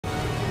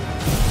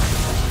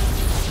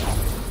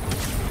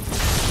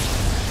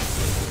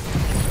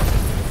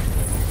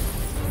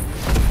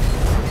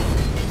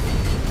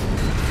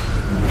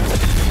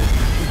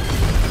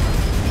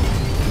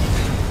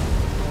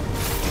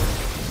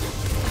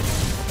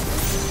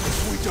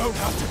don't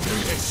have to do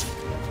this.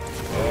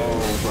 Oh,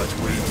 but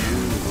we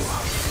do.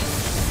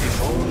 If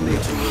only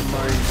to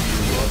remind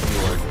you of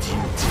your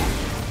duty.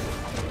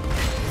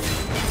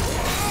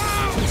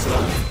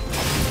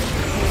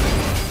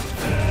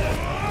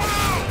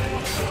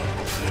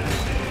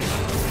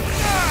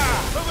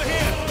 Over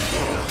here!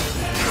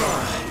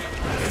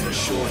 In the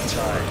short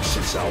time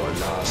since our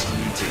last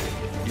meeting,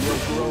 you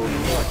have grown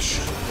much.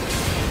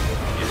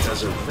 Yet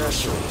as a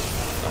vessel,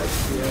 I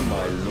fear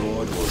my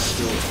lord will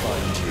still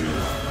find you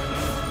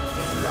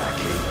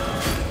lacking.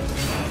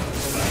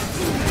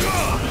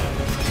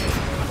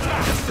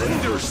 Defend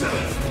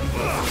yourself!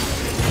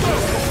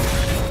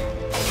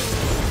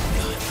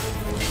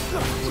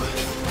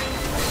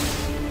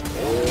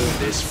 All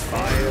this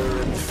fire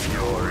and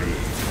fury,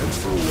 and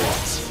for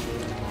what?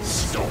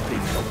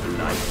 Stopping the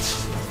blight.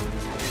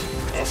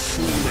 A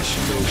foolish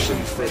notion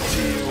fed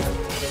to you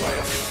by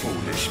a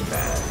foolish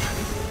man.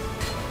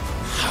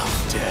 How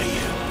dare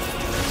you?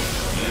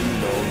 You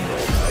know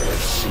that I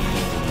have seen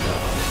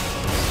enough.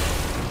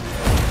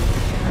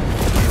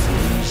 If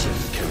reason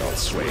cannot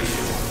sway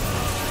you,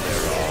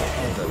 there are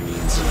other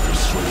means of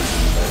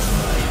persuasion that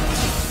might.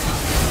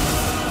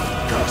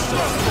 Cast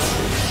off the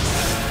switch.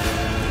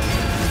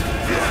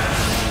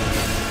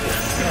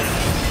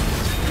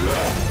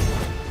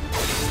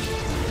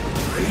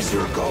 Raise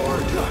your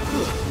guard.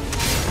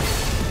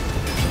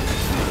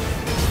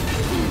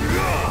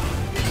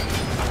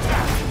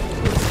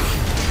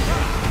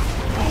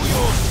 All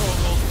yours,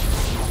 Torgal.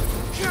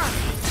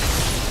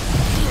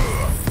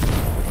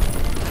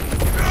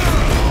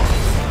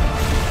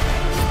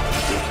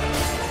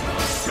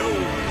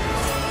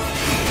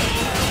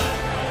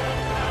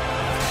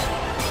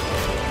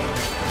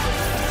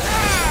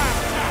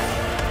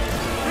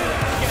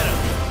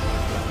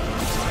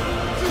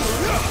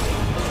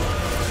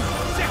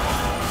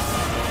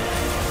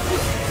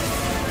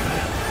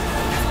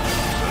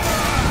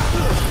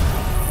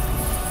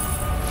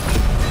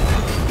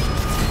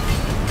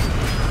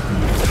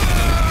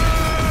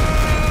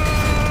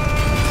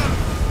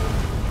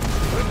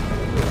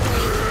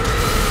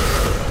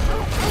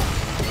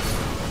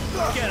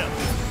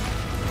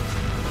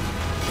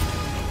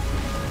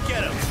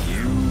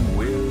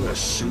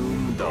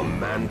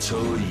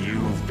 Mantle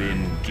you've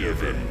been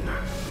given.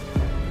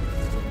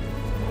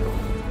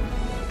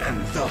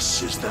 And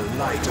thus is the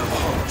light of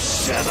hope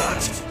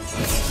severed.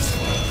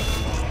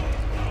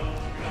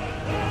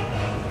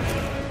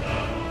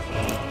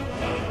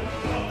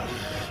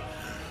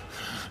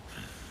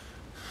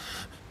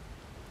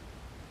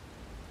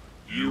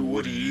 You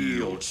would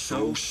yield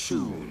so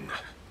soon.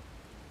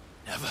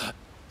 Never.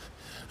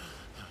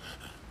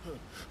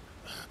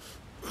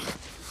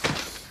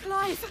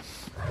 Clive!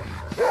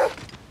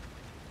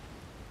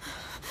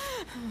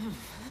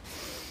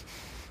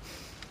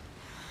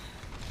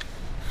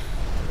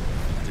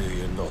 Do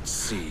you not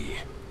see?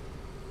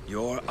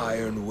 Your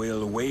iron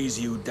will weighs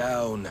you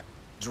down,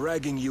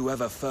 dragging you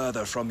ever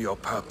further from your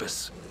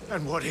purpose.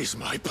 And what is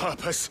my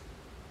purpose?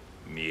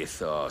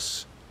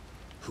 Mythos.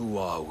 Who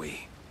are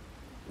we?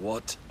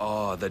 What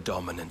are the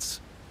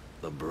dominants?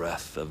 The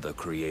breath of the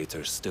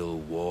Creator still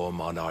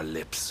warm on our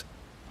lips.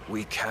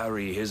 We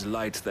carry his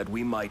light that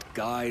we might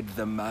guide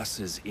the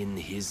masses in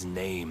his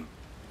name.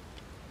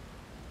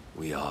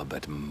 We are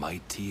but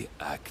mighty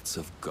acts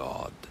of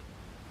God.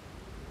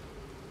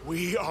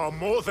 We are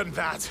more than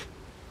that.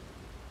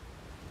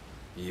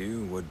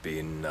 You would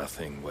be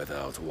nothing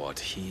without what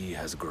he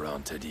has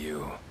granted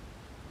you.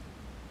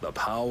 The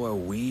power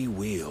we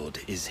wield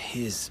is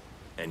his,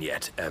 and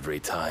yet every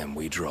time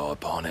we draw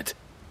upon it,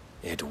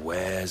 it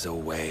wears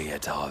away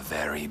at our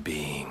very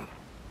being.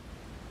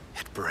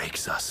 It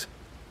breaks us,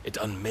 it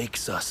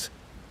unmakes us,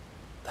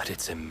 that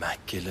its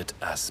immaculate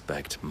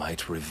aspect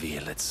might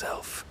reveal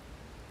itself.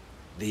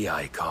 The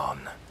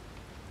icon.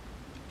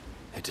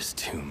 It is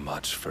too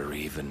much for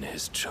even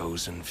his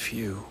chosen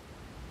few.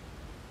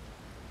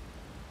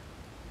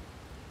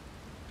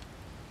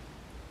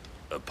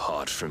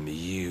 Apart from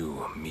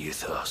you,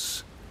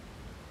 Mythos,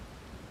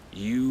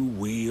 you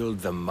wield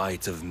the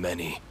might of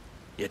many,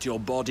 yet your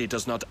body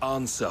does not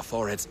answer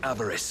for its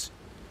avarice.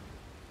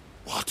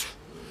 What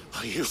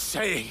are you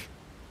saying?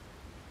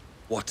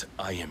 What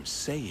I am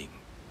saying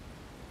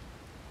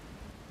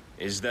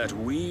is that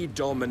we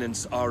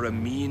dominants are a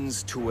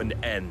means to an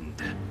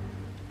end.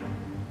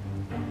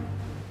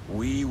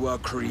 We were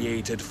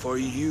created for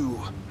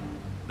you,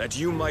 that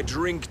you might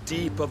drink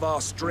deep of our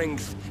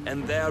strength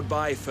and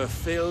thereby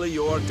fulfill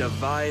your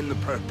divine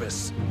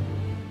purpose.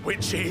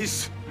 Which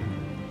is?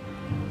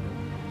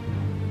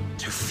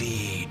 To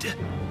feed.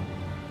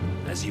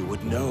 As you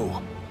would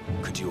know,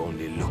 could you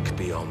only look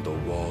beyond the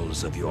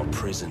walls of your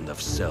prison of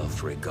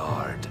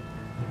self-regard.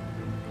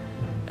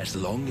 As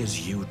long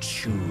as you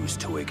choose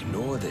to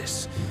ignore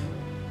this,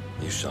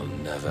 you shall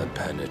never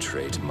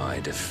penetrate my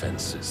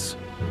defenses.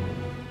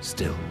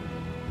 Still,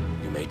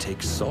 you may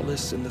take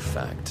solace in the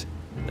fact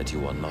that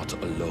you are not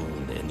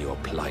alone in your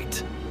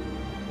plight.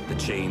 The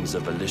chains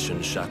of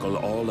volition shackle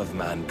all of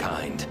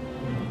mankind,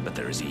 but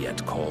there is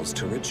yet cause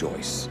to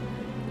rejoice.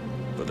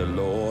 For the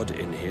Lord,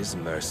 in his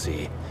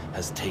mercy,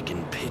 has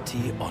taken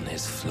pity on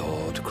his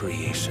flawed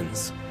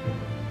creations,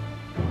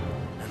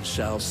 and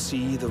shall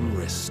see them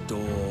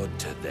restored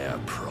to their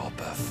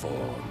proper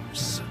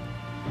forms.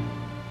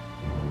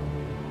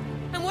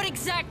 And what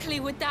exactly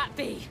would that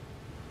be?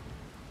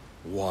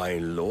 Why,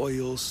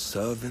 loyal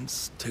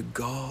servants to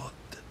God.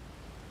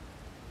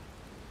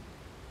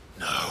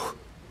 No.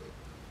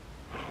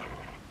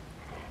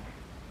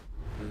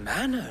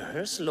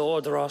 Manners,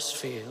 Lord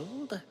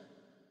Rossfield?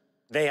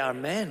 They are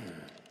men,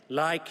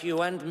 like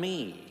you and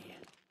me.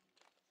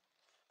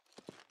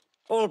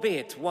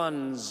 Albeit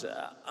ones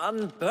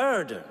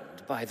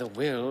unburdened by the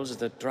wills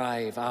that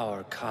drive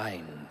our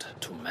kind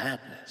to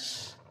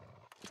madness.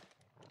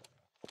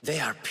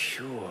 They are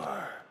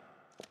pure.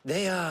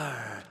 They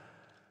are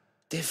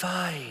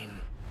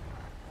divine.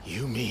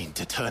 You mean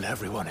to turn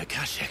everyone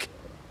Akashic?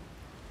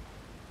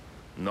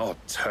 Not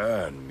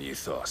turn,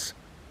 Mythos.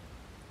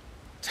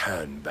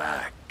 Turn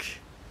back.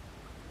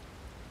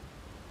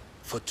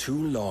 For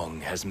too long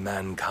has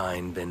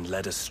mankind been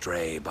led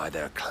astray by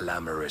their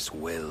clamorous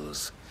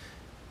wills.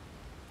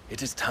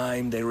 It is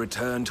time they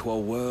return to a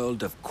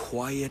world of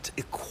quiet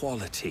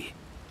equality,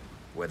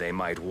 where they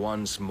might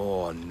once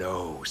more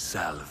know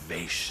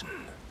salvation.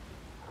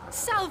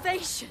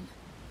 Salvation!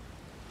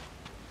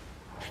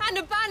 And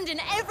abandon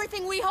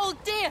everything we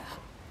hold dear!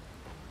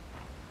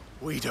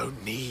 We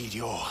don't need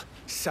your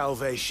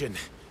salvation.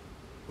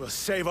 We'll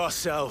save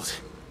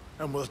ourselves,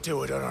 and we'll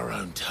do it on our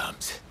own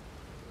terms.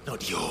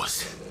 Not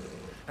yours.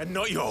 And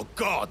not your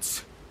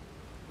gods!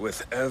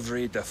 With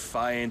every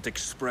defiant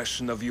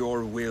expression of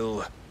your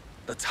will,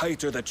 the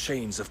tighter the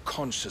chains of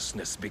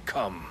consciousness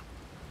become.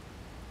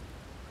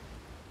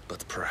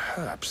 But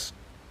perhaps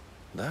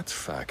that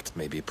fact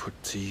may be put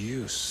to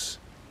use.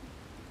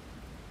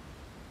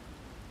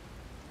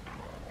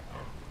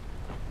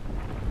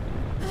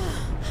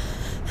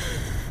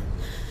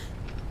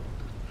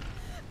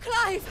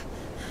 Clive!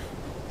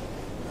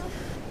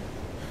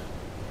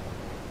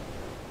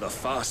 The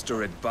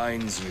faster it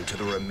binds you to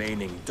the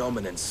remaining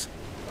dominance,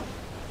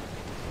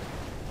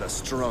 the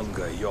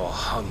stronger your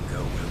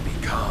hunger will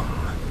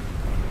become.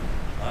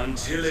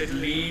 Until it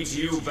leads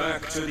you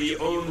back to the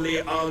only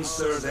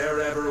answer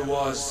there ever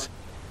was.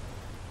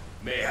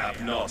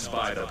 Mayhap not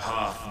by the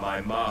path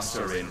my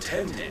master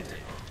intended,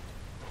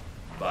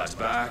 but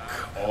back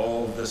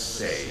all the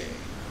same.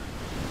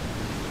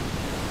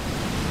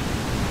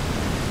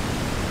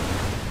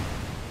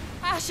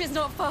 Ash is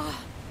not far.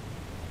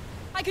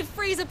 I could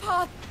freeze a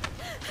path.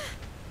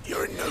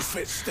 You're in no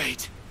fit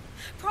state.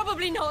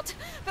 Probably not,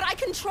 but I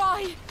can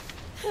try.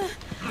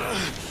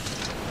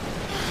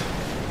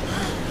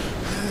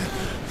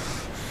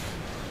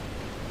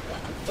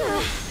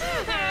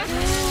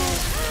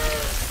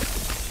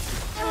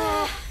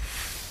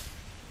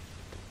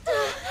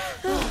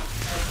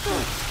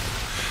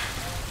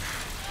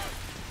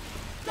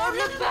 Don't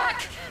look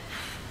back!